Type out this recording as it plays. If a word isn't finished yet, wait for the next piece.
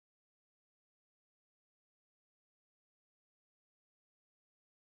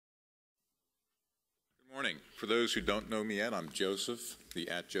Morning. For those who don't know me yet, I'm Joseph, the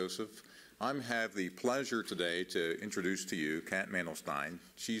 @Joseph. I have the pleasure today to introduce to you Kat Mandelstein.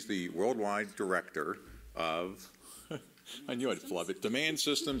 She's the worldwide director of, I knew I'd flub it, Demand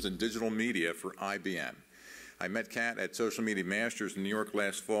Systems and Digital Media for IBM. I met Kat at Social Media Masters in New York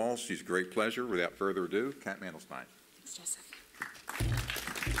last fall. She's a great pleasure. Without further ado, Kat Mandelstein. Thanks, Joseph.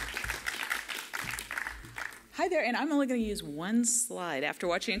 Hi there, and I'm only going to use one slide after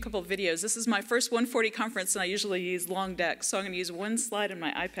watching a couple of videos. This is my first 140 conference, and I usually use long decks, so I'm going to use one slide on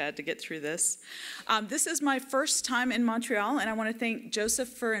my iPad to get through this. This is my first time in Montreal, and I want to thank Joseph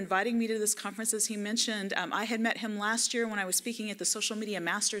for inviting me to this conference. As he mentioned, I had met him last year when I was speaking at the Social Media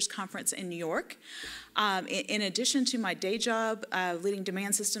Masters Conference in New York. In addition to my day job, leading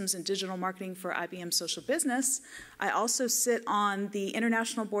demand systems and digital marketing for IBM Social Business, I also sit on the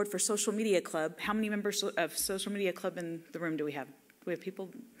International Board for Social Media Club. How many members of Social Media Club in the room do we have? Do we have people?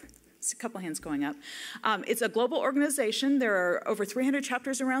 A couple hands going up. It's a global organization. There are over 300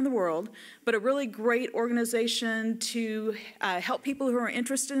 chapters around the world, but a really great organization to help people who are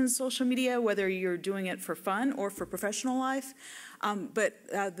interested in social media, whether you're doing it for fun or for professional life.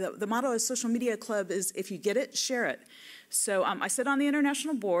 The motto of Social Media Club is, if you get it, share it. So I sit on the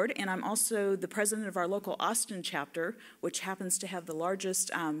international board, and I'm also the president of our local Austin chapter, which happens to have the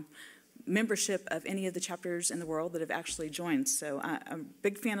largest membership of any of the chapters in the world that have actually joined. So I'm a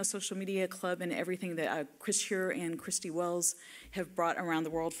big fan of Social Media Club and everything that Chris Hure and Christy Wells have brought around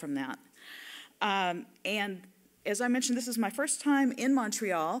the world from that. And as I mentioned, this is my first time in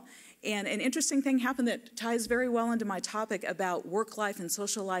Montreal, and an interesting thing happened that ties very well into my topic about work life and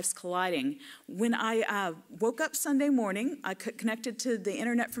social lives colliding. When I woke up Sunday morning, I connected to the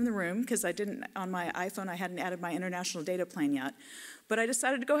internet from the room because I didn't, on my iPhone, I hadn't added my international data plan yet. But I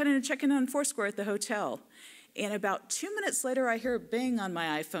decided to go ahead and check in on Foursquare at the hotel. And about 2 minutes later, I hear a bing on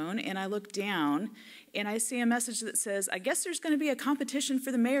my iPhone, and I look down, and I see a message that says, I guess there's going to be a competition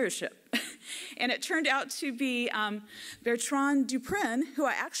for the mayorship. And it turned out to be Bertrand Duprin, who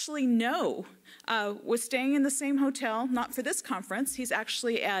I actually know, was staying in the same hotel, not for this conference. He's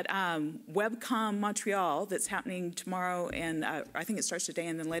actually at WebCom Montreal that's happening tomorrow, and I think it starts today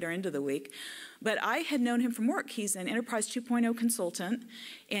and then later into the week. But I had known him from work. He's an Enterprise 2.0 consultant,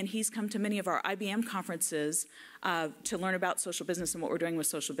 and he's come to many of our IBM conferences to learn about social business and what we're doing with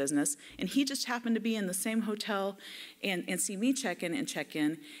social business. And he just happened to be in the same hotel and see me check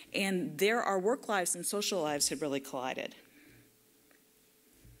in, and there our work lives and social lives had really collided.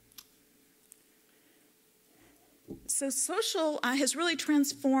 So social has really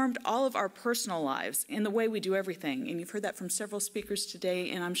transformed all of our personal lives in the way we do everything. And you've heard that from several speakers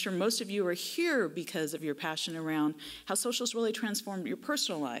today, and I'm sure most of you are here because of your passion around how social's really transformed your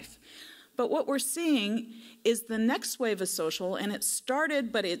personal life. But what we're seeing is the next wave of social, and it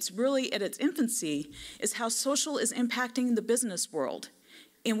started, but it's really at its infancy, is how social is impacting the business world.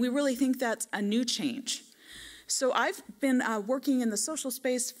 And we really think that's a new change. So I've been working in the social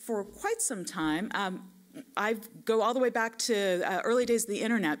space for quite some time. I go all the way back to early days of the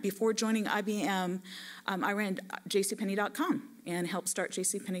internet. Before joining IBM, I ran jcpenney.com and helped start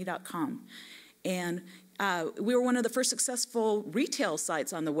jcpenney.com. And we were one of the first successful retail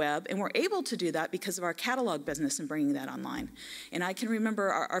sites on the web, and we're able to do that because of our catalog business and bringing that online. And I can remember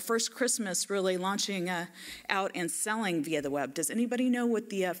our first Christmas really launching out and selling via the web. Does anybody know what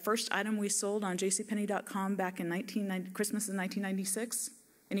the first item we sold on jcpenney.com back in Christmas of 1996?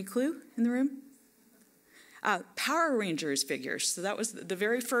 Any clue in the room? Power Rangers figures. So that was the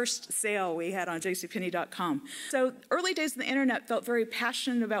very first sale we had on jcpenney.com. So early days of the internet, felt very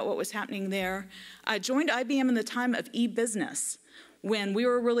passionate about what was happening there. I joined IBM in the time of e-business, when we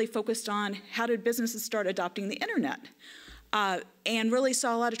were really focused on how did businesses start adopting the internet. And really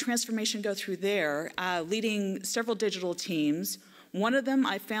saw a lot of transformation go through there, leading several digital teams. One of them,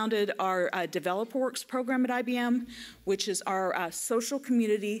 I founded our DeveloperWorks program at IBM, which is our social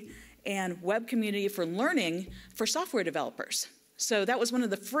community and web community for learning for software developers. So that was one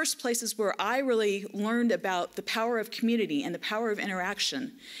of the first places where I really learned about the power of community and the power of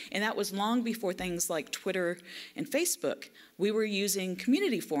interaction. And that was long before things like Twitter and Facebook. We were using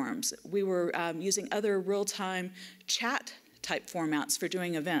community forums. We were using other real-time chat type formats for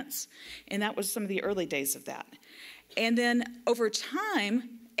doing events. And that was some of the early days of that. And then over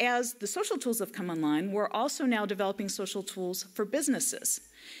time, as the social tools have come online, we're also now developing social tools for businesses.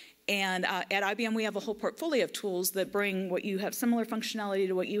 And at IBM, we have a whole portfolio of tools that bring what you have, similar functionality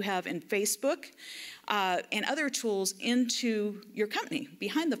to what you have in Facebook, and other tools into your company,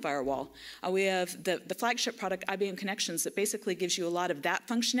 behind the firewall. We have the flagship product, IBM Connections, that basically gives you a lot of that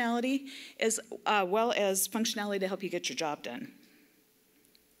functionality, as well as functionality to help you get your job done.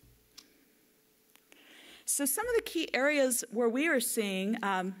 So some of the key areas where we are seeing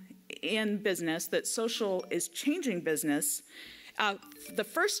in business that social is changing business, the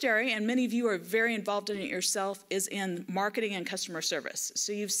first area, and many of you are very involved in it yourself, is in marketing and customer service.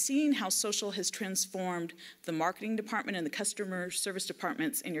 So you've seen how social has transformed the marketing department and the customer service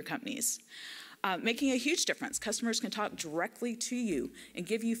departments in your companies. Making a huge difference. Customers can talk directly to you and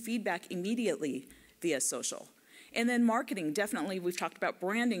give you feedback immediately via social. And then marketing, definitely, we've talked about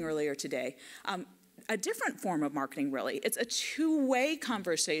branding earlier today. A different form of marketing, really. It's a two-way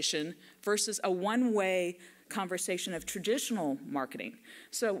conversation versus a one-way conversation of traditional marketing.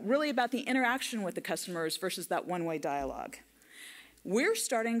 So really about the interaction with the customers versus that one-way dialogue. We're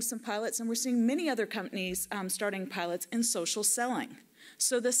starting some pilots, and we're seeing many other companies starting pilots in social selling.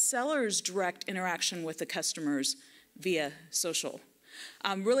 So the seller's direct interaction with the customers via social.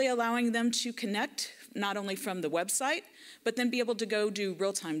 Really allowing them to connect not only from the website, but then be able to go do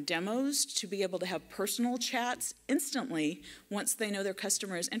real-time demos, to be able to have personal chats instantly once they know their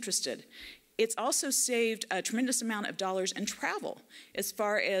customer is interested. It's also saved a tremendous amount of dollars in travel as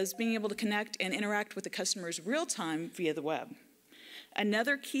far as being able to connect and interact with the customers real-time via the web.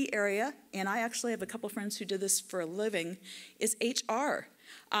 Another key area, and I actually have a couple friends who do this for a living, is HR.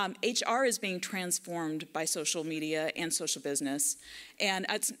 HR is being transformed by social media and social business, and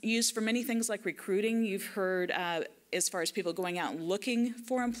it's used for many things like recruiting. You've heard as far as people going out and looking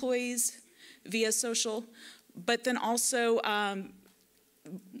for employees via social, but then also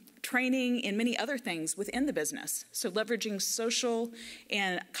training and many other things within the business. So leveraging social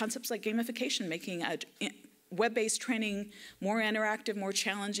and concepts like gamification, making web-based training more interactive, more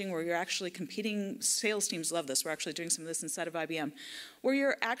challenging, where you're actually competing. Sales teams love this. We're actually doing some of this inside of IBM, where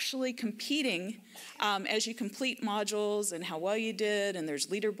you're actually competing as you complete modules and how well you did, and there's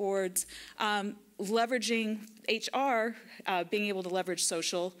leaderboards. Leveraging HR, being able to leverage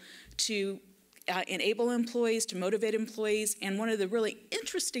social to enable employees, to motivate employees, and one of the really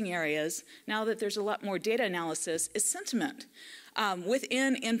interesting areas, now that there's a lot more data analysis, is sentiment.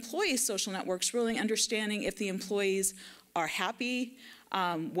 Within employee social networks, really understanding if the employees are happy,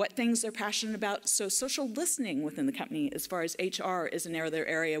 what things they're passionate about. So social listening within the company as far as HR is another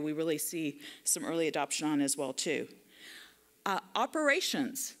area we really see some early adoption on as well too.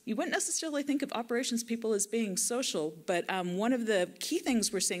 Operations. You wouldn't necessarily think of operations people as being social, but one of the key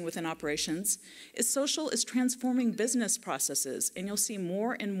things we're seeing within operations is social is transforming business processes, and you'll see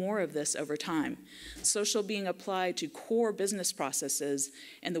more and more of this over time. Social being applied to core business processes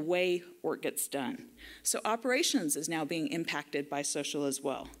and the way work gets done. So operations is now being impacted by social as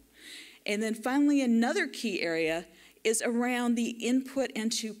well. And then finally, another key area is around the input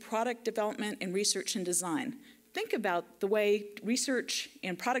into product development and research and design. Think about the way research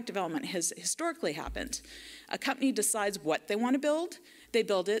and product development has historically happened. A company decides what they want to build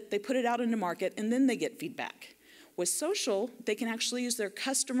it, they put it out into market, and then they get feedback. With social, they can actually use their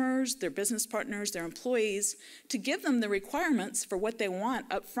customers, their business partners, their employees to give them the requirements for what they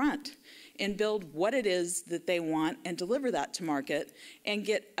want up front and build what it is that they want and deliver that to market and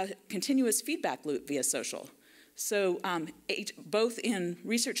get a continuous feedback loop via social. So both in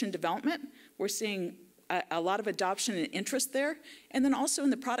research and development, we're seeing a lot of adoption and interest there, and then also in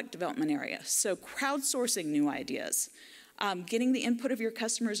the product development area. So crowdsourcing new ideas, getting the input of your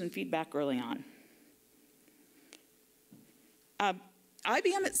customers and feedback early on.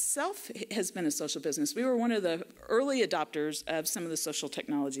 IBM itself has been a social business. We were one of the early adopters of some of the social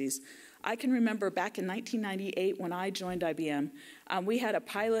technologies. I can remember back in 1998 when I joined IBM, we had a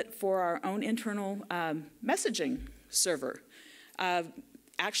pilot for our own internal messaging server.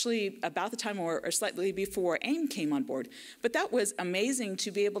 Actually about the time or slightly before AIM came on board. But that was amazing to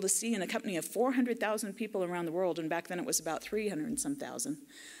be able to see in a company of 400,000 people around the world, and back then it was about 300 and some thousand.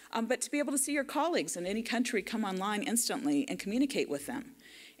 But to be able to see your colleagues in any country come online instantly and communicate with them.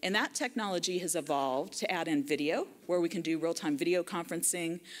 And that technology has evolved to add in video, where we can do real-time video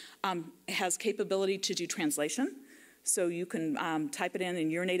conferencing. It has capability to do translation. So you can type it in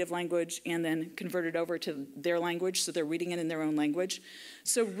your native language and then convert it over to their language so they're reading it in their own language.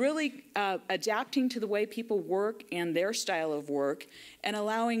 So really adapting to the way people work and their style of work and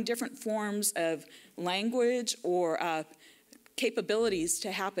allowing different forms of language or capabilities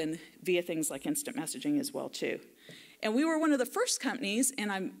to happen via things like instant messaging as well too. And we were one of the first companies,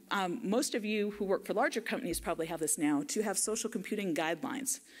 and most of you who work for larger companies probably have this now, to have social computing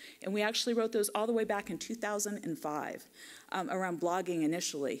guidelines. And we actually wrote those all the way back in 2005 around blogging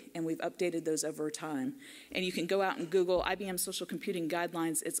initially, and we've updated those over time. And you can go out and Google IBM social computing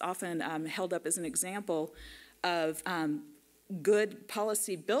guidelines. It's often held up as an example of good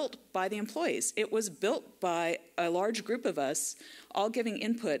policy built by the employees. It was built by a large group of us all giving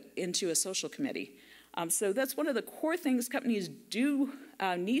input into a social committee. So that's one of the core things companies do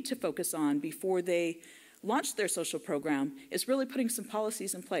need to focus on before they launch their social program, is really putting some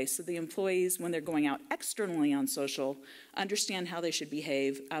policies in place so the employees, when they're going out externally on social, understand how they should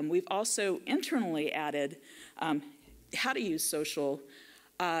behave. We've also internally added how to use social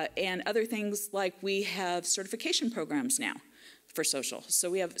and other things, like we have certification programs now for social. So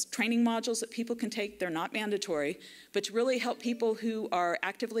we have training modules that people can take. They're not mandatory, but to really help people who are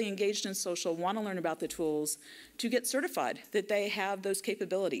actively engaged in social, want to learn about the tools, to get certified that they have those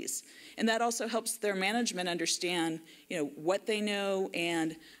capabilities. And that also helps their management understand, what they know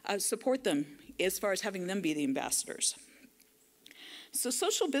and support them as far as having them be the ambassadors. So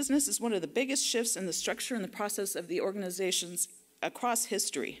social business is one of the biggest shifts in the structure and the process of the organizations across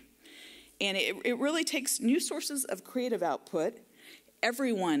history. And it really takes new sources of creative output.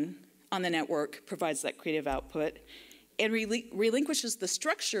 Everyone on the network provides that creative output and relinquishes the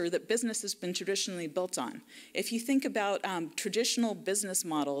structure that business has been traditionally built on. If you think about traditional business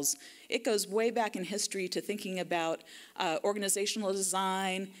models, it goes way back in history to thinking about organizational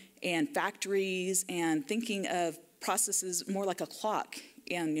design and factories and thinking of processes more like a clock.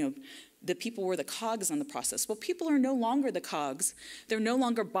 And, the people were the cogs on the process. Well, people are no longer the cogs. They're no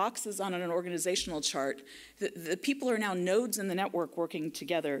longer boxes on an organizational chart. The people are now nodes in the network working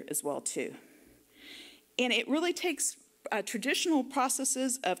together as well, too. And it really takes traditional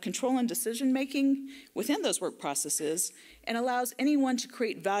processes of control and decision-making within those work processes and allows anyone to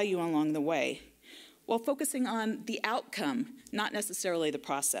create value along the way while focusing on the outcome, not necessarily the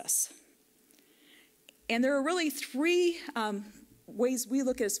process. And there are really three ways we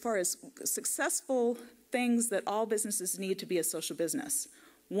look at as far as successful things that all businesses need to be a social business.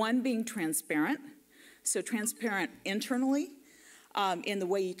 One being transparent, so transparent internally in the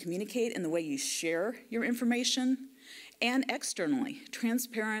way you communicate and the way you share your information, and externally,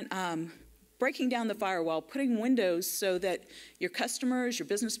 transparent, breaking down the firewall, putting windows so that your customers, your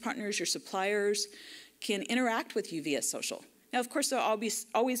business partners, your suppliers can interact with you via social. Now, of course, there'll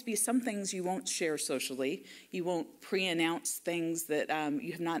always be some things you won't share socially. You won't pre-announce things that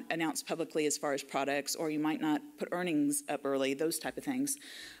you have not announced publicly as far as products, or you might not put earnings up early, those type of things.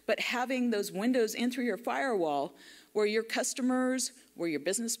 But having those windows in through your firewall where your customers, where your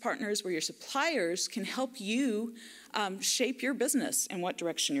business partners, where your suppliers can help you shape your business and what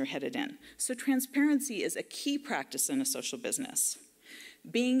direction you're headed in. So transparency is a key practice in a social business.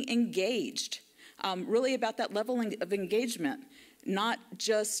 Being engaged. Really about that level of engagement, not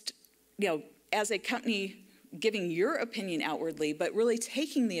just, as a company giving your opinion outwardly, but really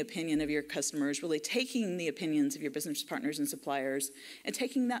taking the opinion of your customers, really taking the opinions of your business partners and suppliers, and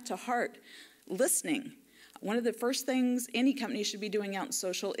taking that to heart. Listening. One of the first things any company should be doing out in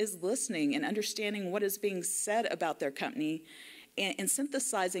social is listening and understanding what is being said about their company and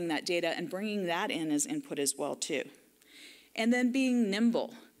synthesizing that data and bringing that in as input as well, too. And then being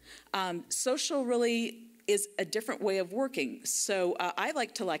nimble. Social really is a different way of working. So I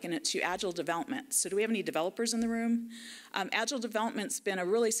like to liken it to agile development. So do we have any developers in the room? Agile development's been a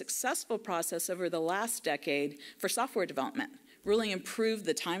really successful process over the last decade for software development. Really improved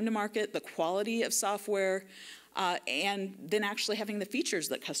the time to market, the quality of software, and then actually having the features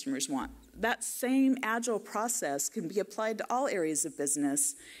that customers want. That same agile process can be applied to all areas of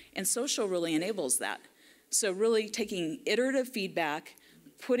business, and social really enables that. So really taking iterative feedback,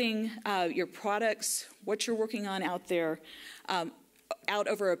 putting your products, what you're working on out there, out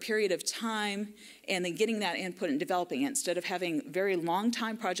over a period of time, and then getting that input and developing it instead of having very long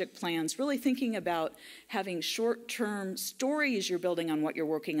time project plans, really thinking about having short-term stories you're building on what you're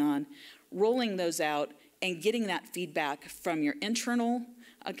working on, rolling those out, and getting that feedback from your internal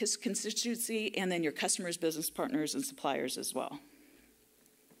constituency and then your customers, business partners, and suppliers as well.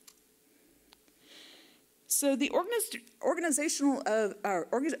 So the organizational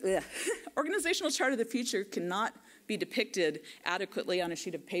chart of the future cannot be depicted adequately on a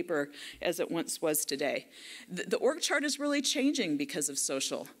sheet of paper as it once was today. The org chart is really changing because of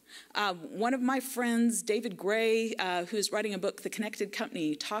social. One of my friends, David Gray, who's writing a book, The Connected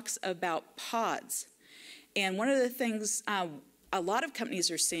Company, talks about pods. And one of the things a lot of companies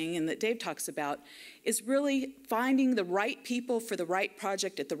are seeing, and that Dave talks about, is really finding the right people for the right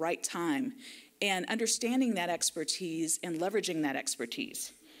project at the right time, and understanding that expertise and leveraging that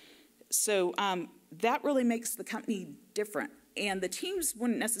expertise. So that really makes the company different. And the teams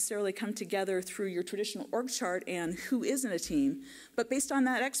wouldn't necessarily come together through your traditional org chart and who is in a team, but based on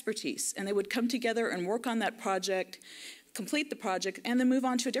that expertise. And they would come together and work on that project, complete the project, and then move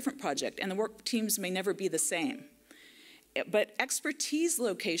on to a different project. And the work teams may never be the same. But expertise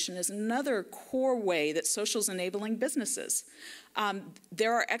location is another core way that social is enabling businesses.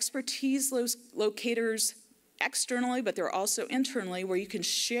 There are expertise locators externally, but there are also internally where you can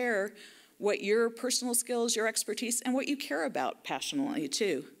share what your personal skills, your expertise, and what you care about passionately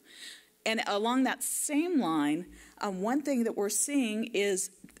too. And along that same line, one thing that we're seeing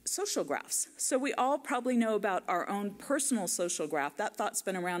is social graphs. So we all probably know about our own personal social graph. That thought's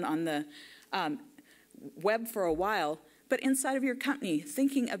been around on the web for a while. But inside of your company,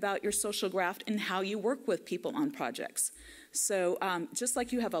 thinking about your social graph and how you work with people on projects. So just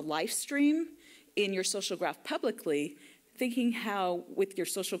like you have a live stream in your social graph publicly, thinking how with your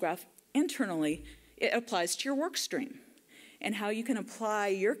social graph internally, it applies to your work stream and how you can apply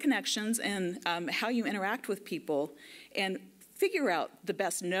your connections and how you interact with people and figure out the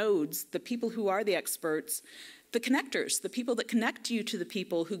best nodes, the people who are the experts, the connectors, the people that connect you to the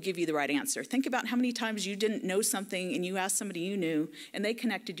people who give you the right answer. Think about how many times you didn't know something and you asked somebody you knew and they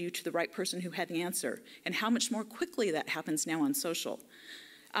connected you to the right person who had the answer, and how much more quickly that happens now on social.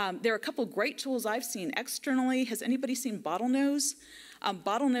 There are a couple great tools I've seen externally. Has anybody seen Bottlenose?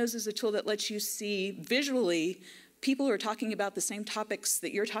 Bottlenose is a tool that lets you see visually people who are talking about the same topics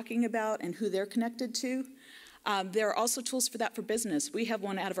that you're talking about and who they're connected to. There are also tools for that for business. We have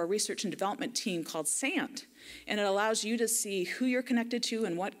one out of our research and development team called SAND, and it allows you to see who you're connected to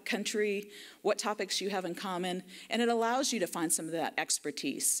and what country, what topics you have in common, and it allows you to find some of that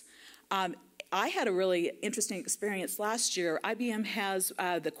expertise. I had a really interesting experience last year. IBM has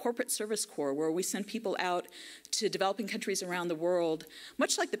the Corporate Service Corps, where we send people out to developing countries around the world,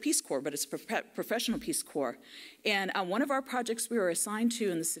 much like the Peace Corps, but it's a professional Peace Corps. And one of our projects we were assigned to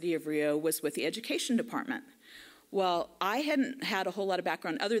in the city of Rio was with the education department. Well, I hadn't had a whole lot of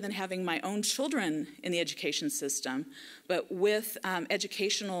background other than having my own children in the education system, but with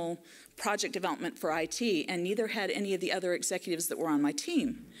educational project development for IT, and neither had any of the other executives that were on my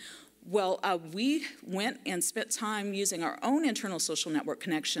team. Well, we went and spent time using our own internal social network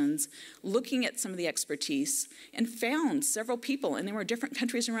connections, looking at some of the expertise, and found several people, and they were different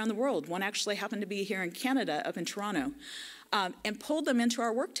countries around the world. One actually happened to be here in Canada, up in Toronto, and pulled them into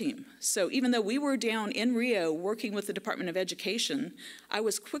our work team. So even though we were down in Rio working with the Department of Education, I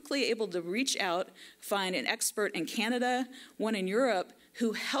was quickly able to reach out, find an expert in Canada, one in Europe,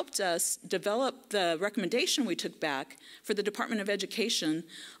 who helped us develop the recommendation we took back for the Department of Education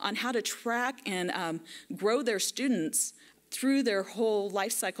on how to track and grow their students through their whole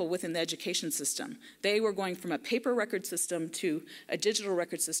life cycle within the education system. They were going from a paper record system to a digital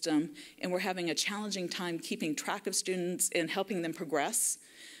record system, and were having a challenging time keeping track of students and helping them progress.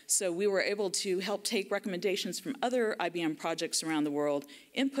 So we were able to help take recommendations from other IBM projects around the world,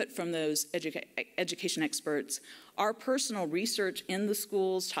 input from those education experts, our personal research in the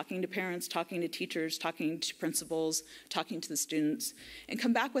schools, talking to parents, talking to teachers, talking to principals, talking to the students, and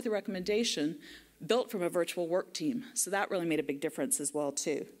come back with a recommendation built from a virtual work team. So that really made a big difference as well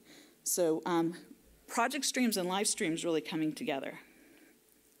too. So project streams and live streams really coming together.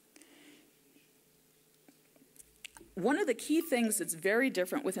 One of the key things that's very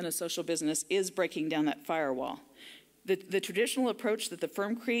different within a social business is breaking down that firewall. The traditional approach that the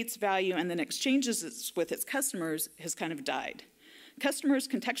firm creates value and then exchanges it with its customers has kind of died. Customers'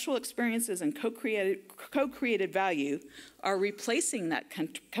 contextual experiences and co-created value are replacing that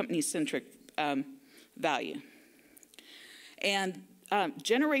company-centric value. And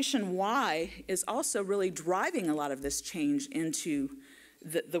Generation Y is also really driving a lot of this change into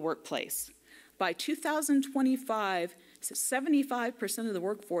the workplace. By 2025, 75% of the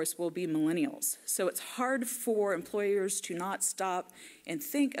workforce will be millennials. So it's hard for employers to not stop and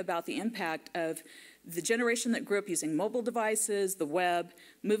think about the impact of the generation that grew up using mobile devices, the web,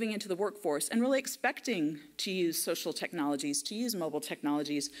 moving into the workforce, and really expecting to use social technologies, to use mobile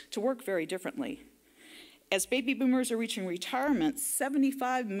technologies, to work very differently. As baby boomers are reaching retirement,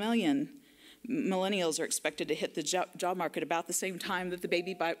 75 million millennials are expected to hit the job market about the same time that the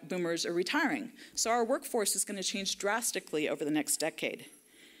baby boomers are retiring. So our workforce is going to change drastically over the next decade.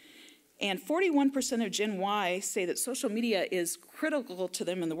 And 41% of Gen Y say that social media is critical to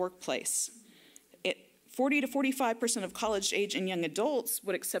them in the workplace. 40 to 45% of college-age and young adults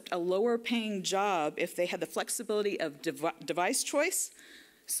would accept a lower-paying job if they had the flexibility of device choice,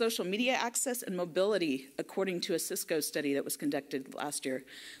 social media access, and mobility, according to a Cisco study that was conducted last year.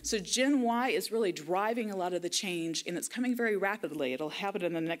 So Gen Y is really driving a lot of the change, and it's coming very rapidly. It'll happen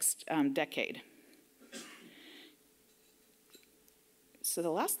in the next decade. So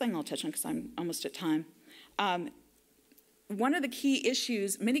the last thing I'll touch on, because I'm almost at time, one of the key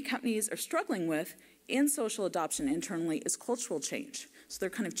issues many companies are struggling with in social adoption internally is cultural change. So there are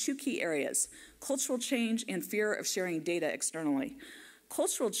kind of two key areas: cultural change and fear of sharing data externally.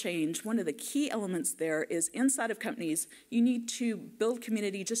 Cultural change, one of the key elements there is inside of companies, you need to build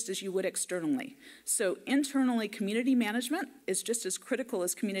community just as you would externally. So internally, community management is just as critical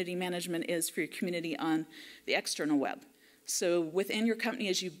as community management is for your community on the external web. So within your company,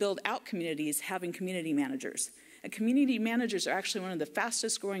 as you build out communities, having community managers. And community managers are actually one of the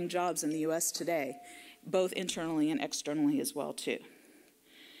fastest growing jobs in the US today, both internally and externally as well too.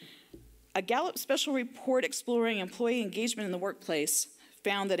 A Gallup special report exploring employee engagement in the workplace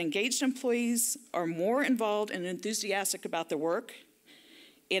found that engaged employees are more involved and enthusiastic about their work.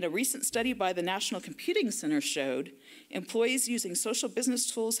 And a recent study by the National Computing Center showed employees using social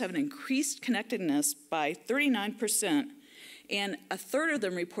business tools have an increased connectedness by 39%, and a third of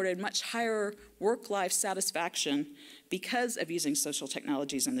them reported much higher work-life satisfaction because of using social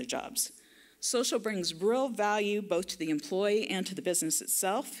technologies in their jobs. Social brings real value both to the employee and to the business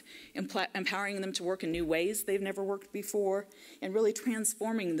itself, empowering them to work in new ways they've never worked before, and really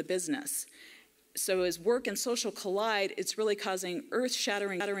transforming the business. So as work and social collide, it's really causing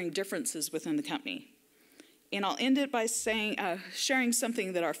earth-shattering differences within the company. And I'll end it by saying, sharing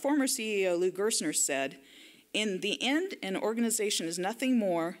something that our former CEO, Lou Gerstner, said: in the end, an organization is nothing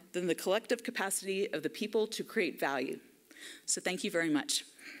more than the collective capacity of the people to create value. So thank you very much.